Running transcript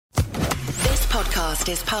podcast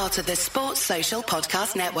is part of the Sports Social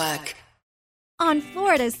Podcast Network. On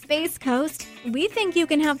Florida's Space Coast, we think you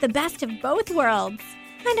can have the best of both worlds.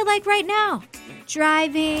 Kind of like right now.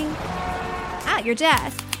 Driving, at your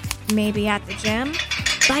desk, maybe at the gym,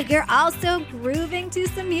 but you're also grooving to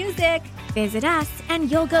some music. Visit us and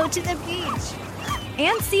you'll go to the beach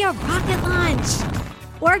and see a rocket launch.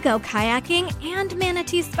 Or go kayaking and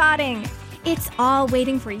manatee spotting. It's all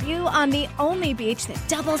waiting for you on the only beach that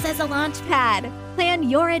doubles as a launch pad. Plan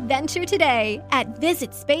your adventure today at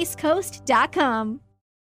visitspacecoast.com.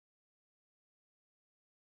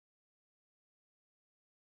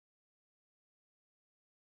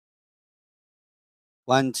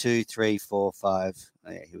 1, 2, 3, 4, 5.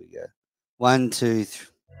 Oh, yeah, here we go. 1, 2, 3.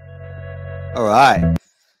 All right.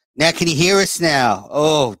 Now, can you hear us now?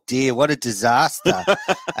 Oh, dear. What a disaster.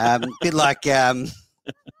 Bit like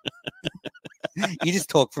you just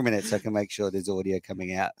talk for a minute so I can make sure there's audio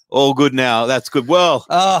coming out. All good now. That's good. Well,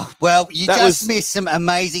 you just missed some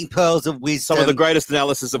amazing pearls of wisdom. Some of the greatest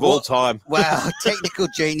analysis of all time. Wow, technical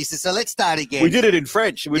geniuses. So let's start again. We did it in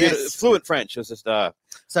French. We did it fluent French. It was just,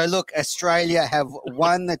 So, look, Australia have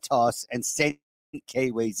won the toss and sent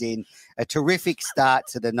Kiwis in. A terrific start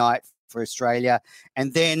to the night for Australia.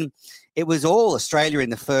 And then it was all Australia in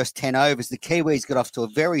the first 10 overs. The Kiwis got off to a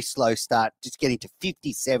very slow start, just getting to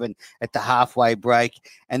 57 at the halfway break.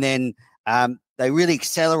 And then they really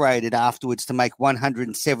accelerated afterwards to make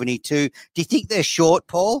 172. Do you think they're short,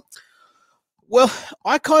 Paul? Well,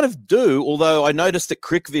 I kind of do, although I noticed that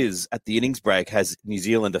CricViz at the innings break has New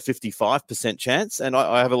Zealand a 55% chance, and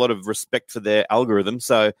I have a lot of respect for their algorithm.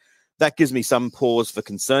 So that gives me some pause for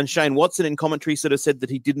concern. Shane Watson in commentary sort of said that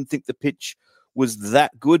he didn't think the pitch was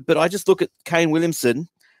that good, but I just look at Kane Williamson,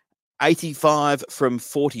 85 from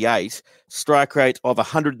 48, strike rate of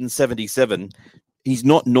 177. He's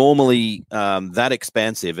not normally that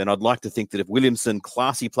expansive, and I'd like to think that if Williamson,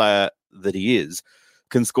 classy player that he is,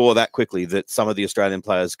 can score that quickly, that some of the Australian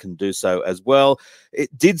players can do so as well. It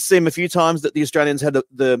did seem a few times that the Australians had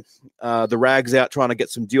the rags out trying to get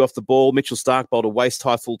some dew off the ball. Mitchell Starc bowled a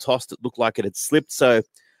waist-high full toss that looked like it had slipped, so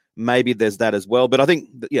maybe there's that as well. But I think,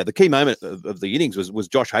 the key moment of the innings was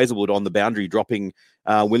Josh Hazlewood on the boundary dropping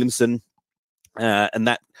Williamson, and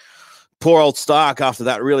that poor old Starc after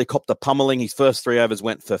that really copped a pummeling. His first 3 overs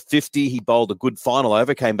went for 50. He bowled a good final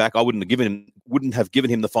over, came back. I wouldn't have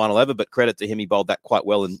given him the final over, but credit to him, he bowled that quite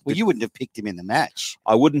well. And you wouldn't have picked him in the match.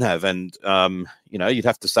 I wouldn't have, and you'd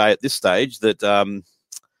have to say at this stage that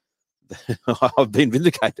I've been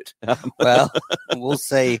vindicated. Well, we'll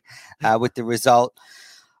see with the result.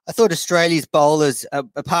 I thought Australia's bowlers,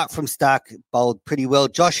 apart from Starc, bowled pretty well.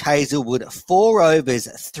 Josh Hazlewood, 4 overs,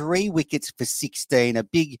 3 wickets for 16, a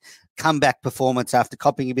big comeback performance after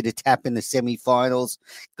copping a bit of tap in the semi-finals.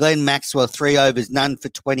 Glenn Maxwell, 3 overs, none for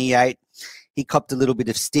 28. He copped a little bit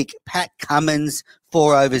of stick. Pat Cummins,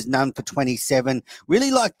 4 overs, none for 27. Really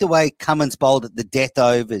liked the way Cummins bowled at the death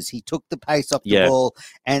overs. He took the pace off the ball.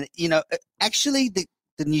 And, actually the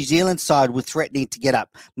New Zealand side were threatening to get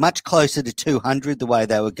up much closer to 200 the way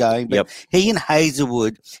they were going. But he and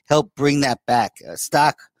Hazlewood helped bring that back.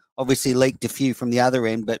 Starc obviously leaked a few from the other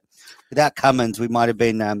end, but without Cummins, we might have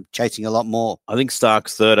been chasing a lot more. I think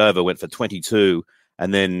Stark's 3rd over went for 22,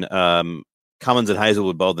 and then Cummins and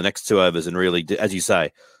Hazlewood bowled the next 2 overs and really, as you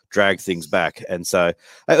say, dragged things back. And so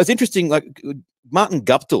it was interesting, like Martin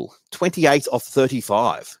Guptill, 28 off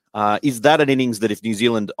 35. Is that an innings that if New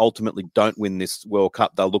Zealand ultimately don't win this World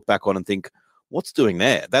Cup, they'll look back on and think, what's doing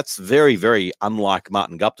there? That's very, very unlike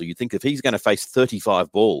Martin Guptill. You think if he's going to face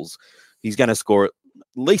 35 balls, he's going to score at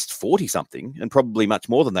least 40-something and probably much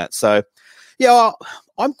more than that. So,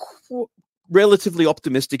 I'm relatively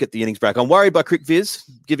optimistic at the innings break. I'm worried by CricViz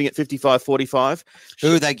giving it 55-45.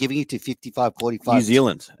 Who are they giving it to, 55-45? New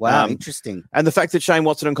Zealand. Wow, interesting. And the fact that Shane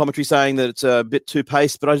Watson on commentary saying that it's a bit too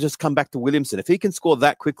paced, but I just come back to Williamson. If he can score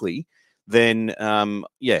that quickly, then, my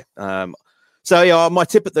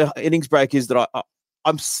tip at the innings break is that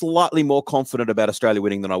I'm slightly more confident about Australia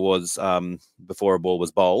winning than I was before a ball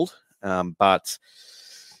was bowled. But,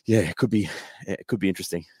 it could be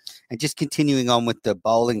interesting. And just continuing on with the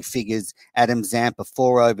bowling figures, Adam Zampa,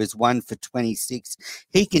 4 overs, 1 for 26.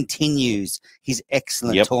 He continues his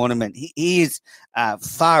excellent tournament. He is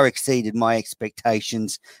far exceeded my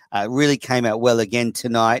expectations. Really came out well again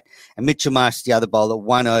tonight. And Mitchell Marsh, the other bowler,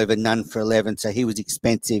 1 over, none for 11. So he was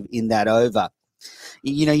expensive in that over.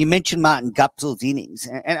 You mentioned Martin Guptill's innings.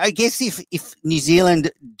 And I guess if New Zealand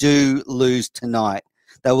do lose tonight,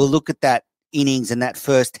 they will look at that innings and that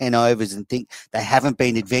first 10 overs and think they haven't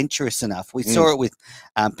been adventurous enough. We saw it with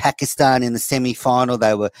Pakistan in the semi-final.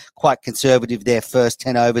 They were quite conservative their first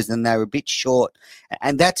 10 overs and they were a bit short.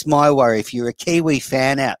 And that's my worry. If you're a Kiwi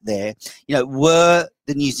fan out there, were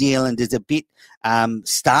the New Zealanders a bit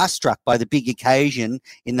starstruck by the big occasion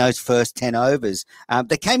in those first 10 overs?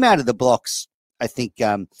 They came out of the blocks. I think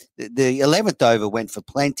the 11th over went for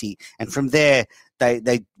plenty. And from there,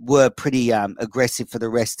 they were pretty aggressive for the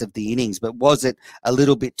rest of the innings. But was it a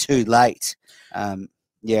little bit too late?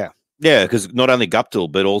 Yeah, because not only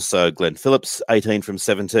Guptill, but also Glenn Phillips, 18 from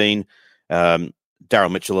 17,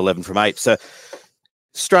 Daryl Mitchell, 11 from 8. So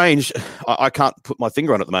strange. I can't put my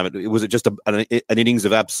finger on it at the moment. Was it just an innings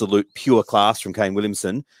of absolute pure class from Kane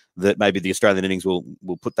Williamson that maybe the Australian innings will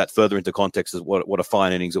put that further into context as what a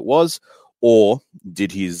fine innings it was? Or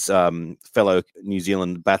did his fellow New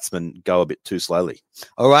Zealand batsman go a bit too slowly?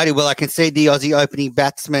 Alrighty, well, I can see the Aussie opening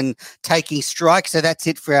batsman taking strike. So that's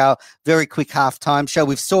it for our very quick halftime show.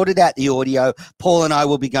 We've sorted out the audio. Paul and I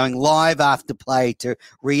will be going live after play to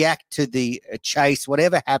react to the chase.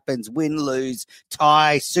 Whatever happens, win, lose,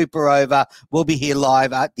 tie, super over, we'll be here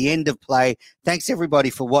live at the end of play. Thanks, everybody,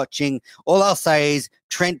 for watching. All I'll say is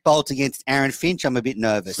Trent Bolt against Aaron Finch. I'm a bit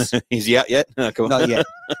nervous. Is he out yet? No, come on. Not yet.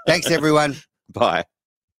 Thanks, everyone. Bye.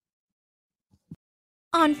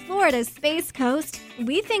 On Florida's Space Coast,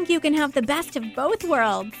 we think you can have the best of both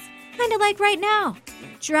worlds. Kind of like right now.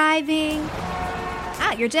 Driving,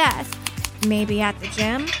 at your desk, maybe at the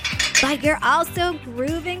gym, but you're also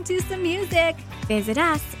grooving to some music. Visit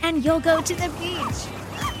us and you'll go to the beach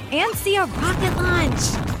and see a rocket launch.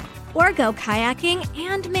 Or go kayaking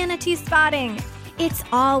and manatee spotting. It's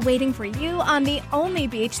all waiting for you on the only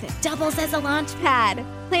beach that doubles as a launch pad.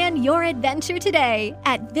 Plan your adventure today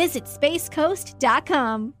at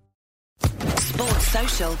visitspacecoast.com. Sports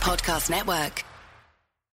Social Podcast Network.